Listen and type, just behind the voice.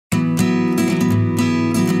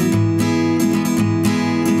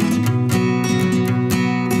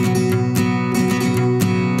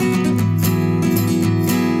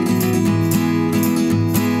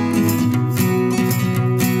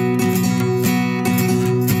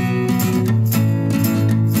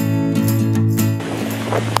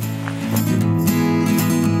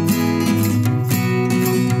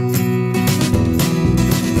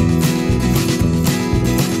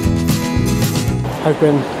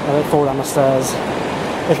hoping I don't fall down the stairs.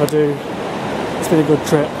 If I do, it's been a good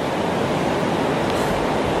trip.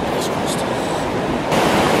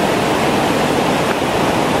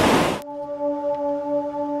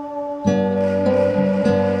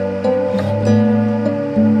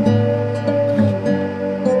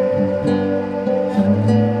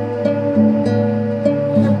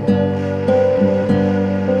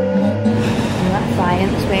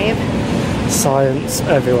 Science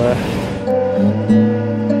everywhere.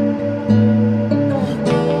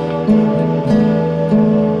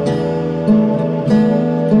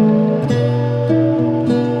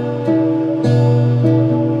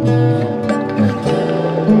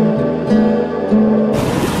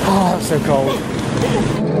 Oh, that's so cold.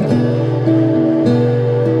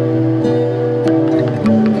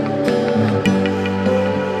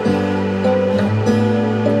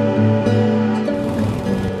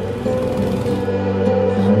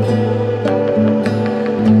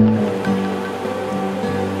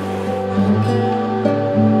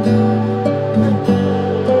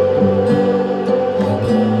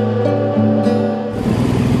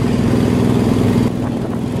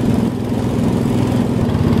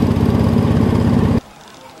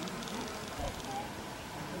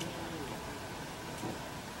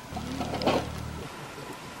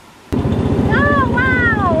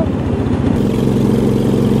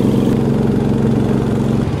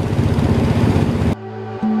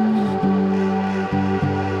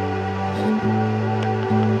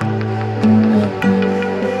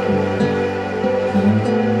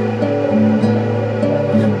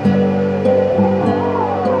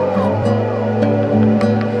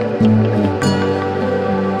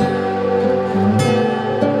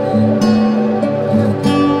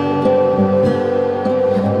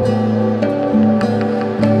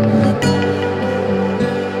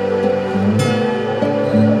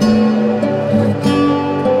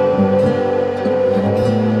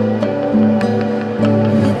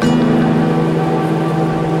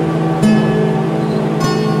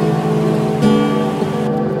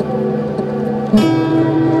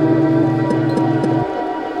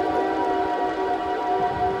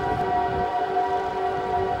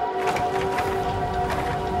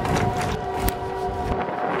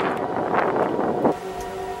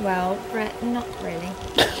 Well, not really.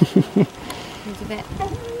 It's a bit.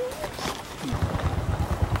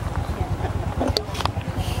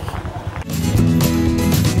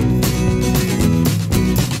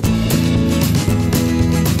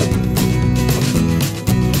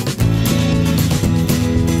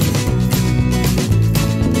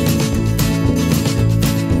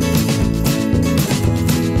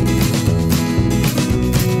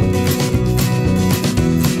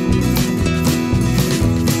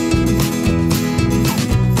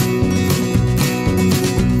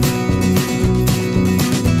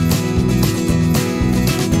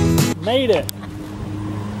 Made it!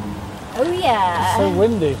 Oh yeah! It's so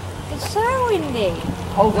windy. It's so windy.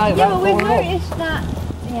 Whole day, yeah, but we've noticed that.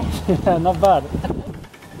 Yeah. Yeah, not bad.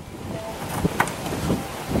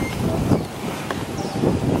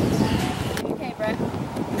 Okay, bro.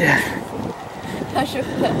 Yeah. How's your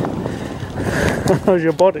foot? How's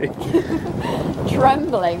your body?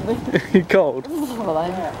 Trembling. You cold? Oh,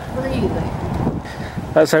 I'm freezing.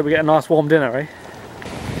 Let's hope we get a nice warm dinner, eh?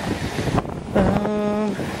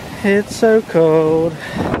 It's so cold.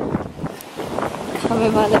 I'm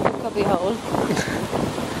in my little cubby hole.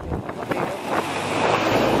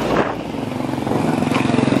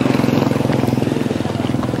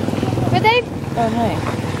 But they... Oh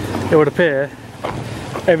no. It would appear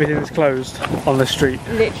everything is closed on the street.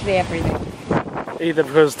 Literally everything. Either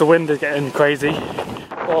because the wind is getting crazy,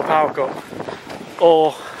 or power cut,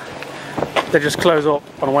 or they just close up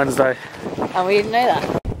on Wednesday. And we didn't know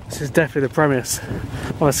that. This is definitely the premise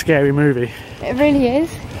of a scary movie. It really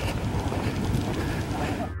is.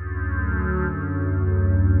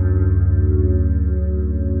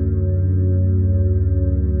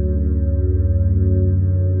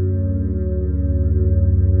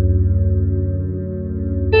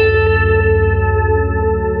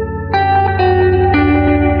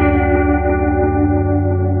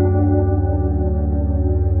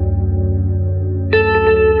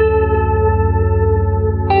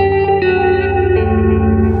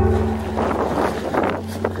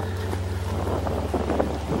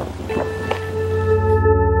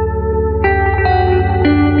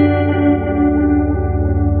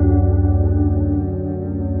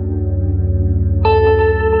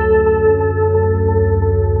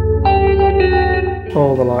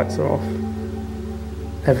 All the lights are off.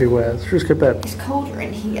 Everywhere. Let's just go to bed. It's colder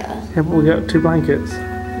in here. Yeah, but we got 2 blankets.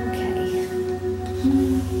 Okay.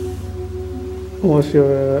 What's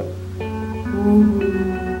your...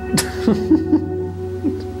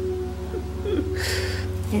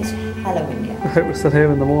 It's Halloween, yeah. I hope we're still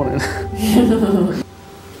here in the morning.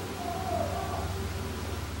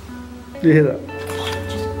 Do you hear that?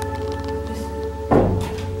 Just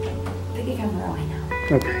put your camera away now.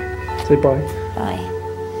 Okay. Say bye. Bye.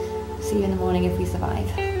 See you in the morning if we survive.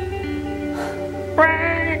 What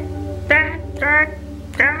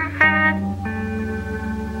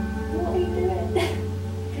are you doing?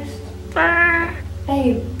 Just...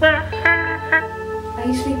 Babe. Are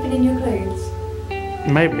you sleeping in your clothes?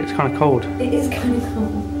 Maybe, it's kind of cold. It is kind of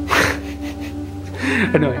cold.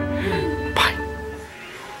 Anyway, bye.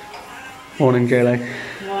 Morning, Gayle.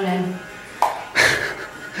 Morning.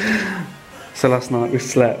 So last night we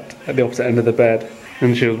slept at the opposite end of the bed,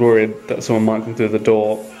 and she was worried that someone might come through the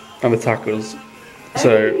door and attack us.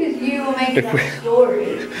 So because you were making up a story.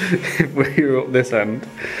 if we were up this end,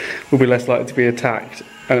 we'll be less likely to be attacked,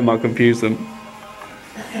 and it might confuse them.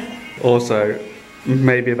 Also,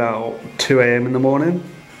 maybe about 2 AM in the morning.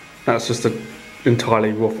 That's just an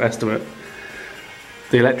entirely rough estimate.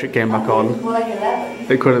 The electric came back on. More like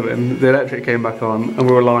 11. It could have been. The electric came back on, and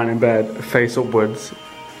we were lying in bed, face upwards.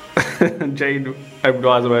 And Jane opened her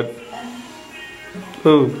eyes and went,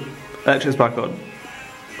 "Ooh, electric's back on."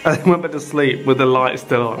 And then went back to sleep with the light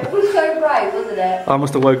still on. It was so bright, wasn't it? I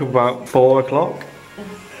must have woke up about 4 o'clock.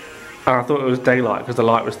 And I thought it was daylight because the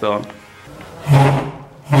light was still on.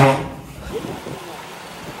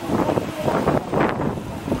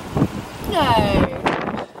 No.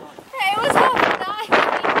 It was half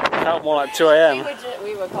 9. Felt more like 2 AM.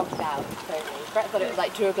 We were conked out. Brett thought it was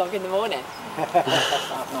like 2 o'clock in the morning. Half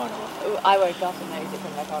 9. I woke up and noticed it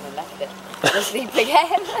come back on and left it. To sleep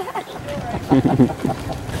again.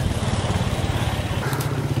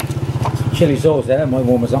 Chili sauce there, might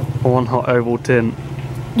warm us up. One hot oval tin.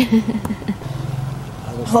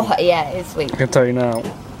 Oh yeah, it's sweet. I can tell you now,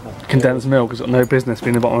 condensed milk has got no business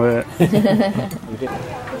being in the bottom of it.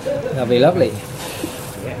 That'll be lovely.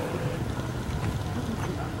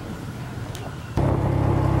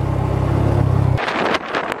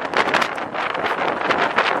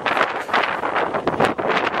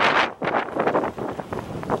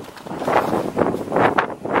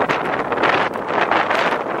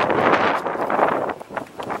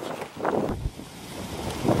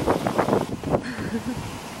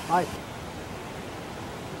 Hi.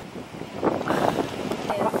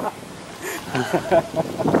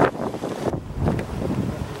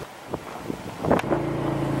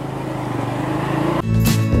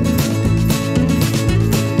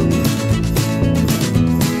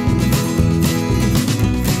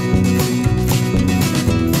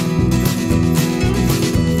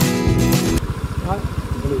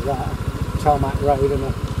 Believe that, tarmac road and a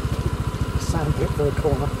sand pit for a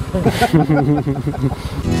corner.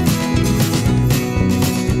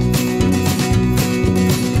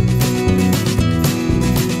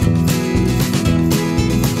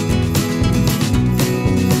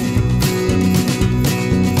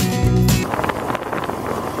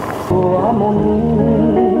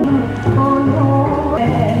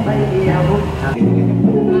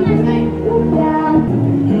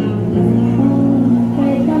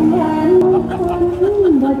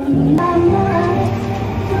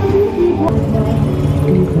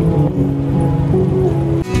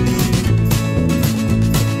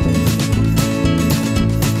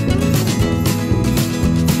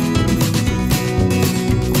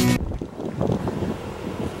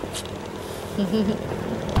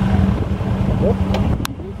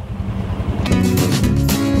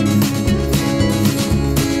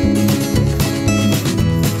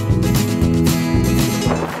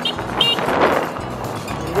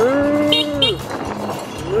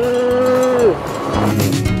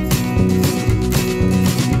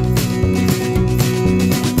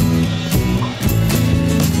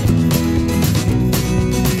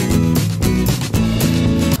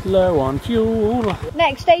 Low on fuel.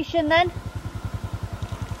 Next station then.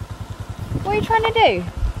 What are you trying to do?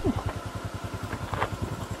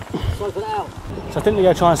 Siphon it out. So I think they're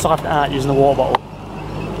going to try and siphon it out using a water bottle.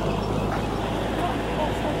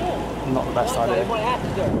 Not the best idea. What it had to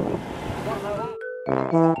do.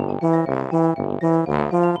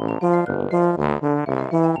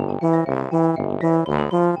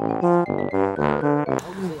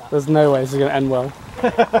 There's no way this is going to end well.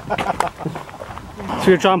 So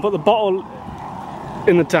we're going to try and put the bottle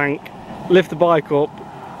in the tank, lift the bike up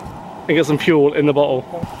and get some fuel in the bottle.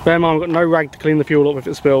 Bear in mind we've got no rag to clean the fuel up if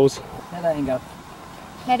it spills. Let that go.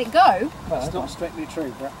 Let it go? Well, that's not strictly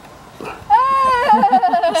true, Brett.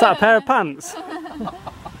 Is that a pair of pants?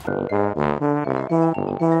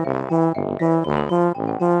 Coming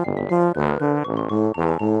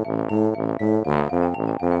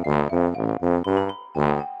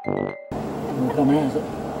out, is it?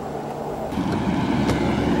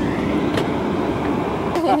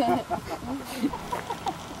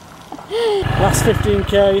 Last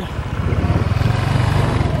 15k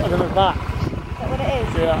and then we're back. Is that what it is?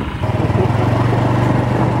 Yeah.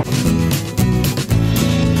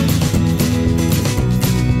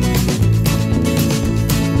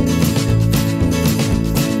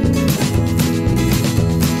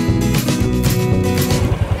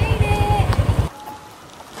 Made it!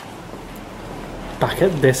 Back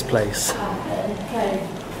at this place.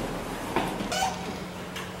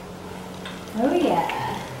 Oh yeah.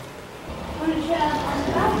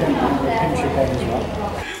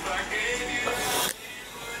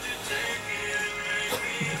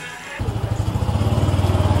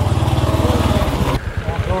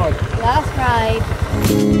 Last ride.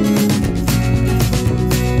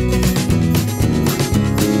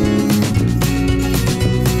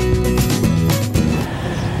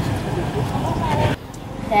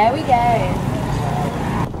 There we go.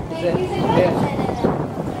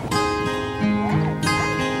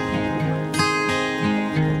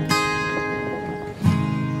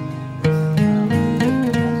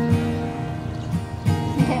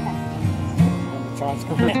 Try to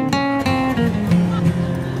come in. I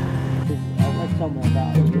read somewhere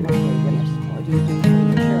about it. You're not going to get it. What do you do for your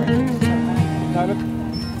insurance?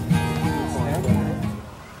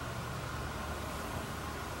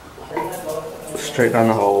 Straight down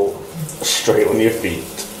the hole, straight on your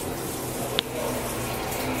feet.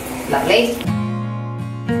 Lovely.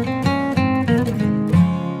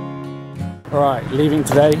 Alright, leaving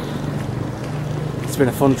today. It's been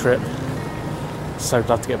a fun trip. So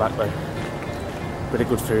glad to get back though. Really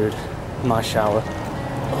good food, nice shower,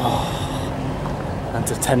 and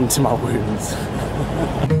to tend to my wounds.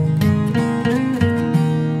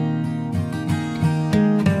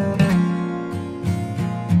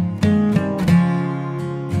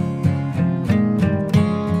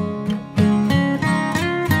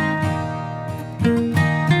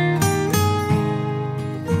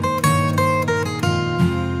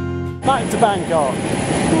 Back to Bangkok.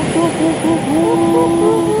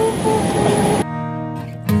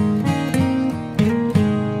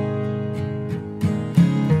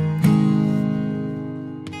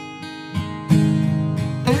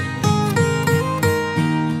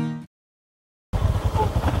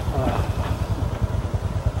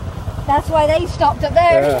 That's why they stopped up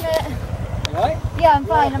there, Yeah. isn't it? Right? Yeah, I'm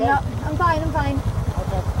fine. I'm fine. I'm fine.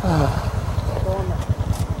 Okay.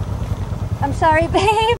 I'm sorry, babe.